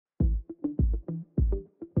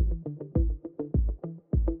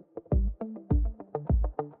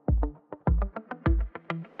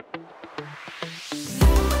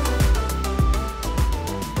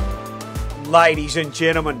Ladies and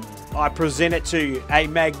gentlemen, I present it to you, a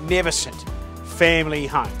magnificent family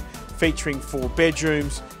home featuring 4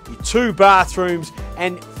 bedrooms, 2 bathrooms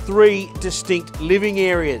and 3 distinct living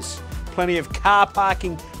areas. Plenty of car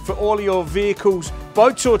parking for all of your vehicles,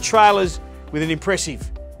 boats or trailers, with an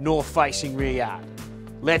impressive north-facing rear yard.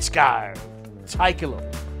 Let's go. Take a look.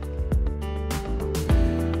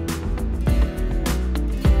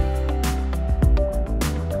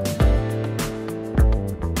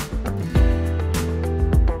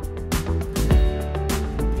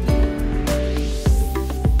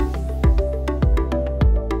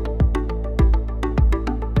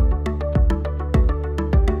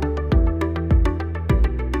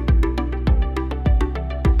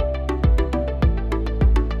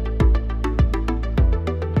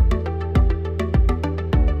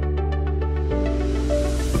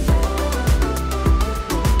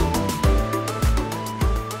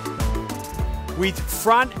 With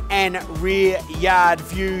front and rear yard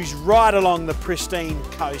views right along the pristine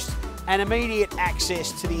coast and immediate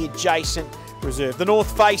access to the adjacent reserve. The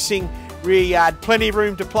north-facing rear yard, plenty of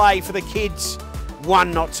room to play for the kids, one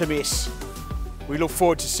not to miss. We look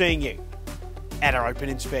forward to seeing you at our open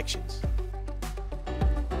inspections.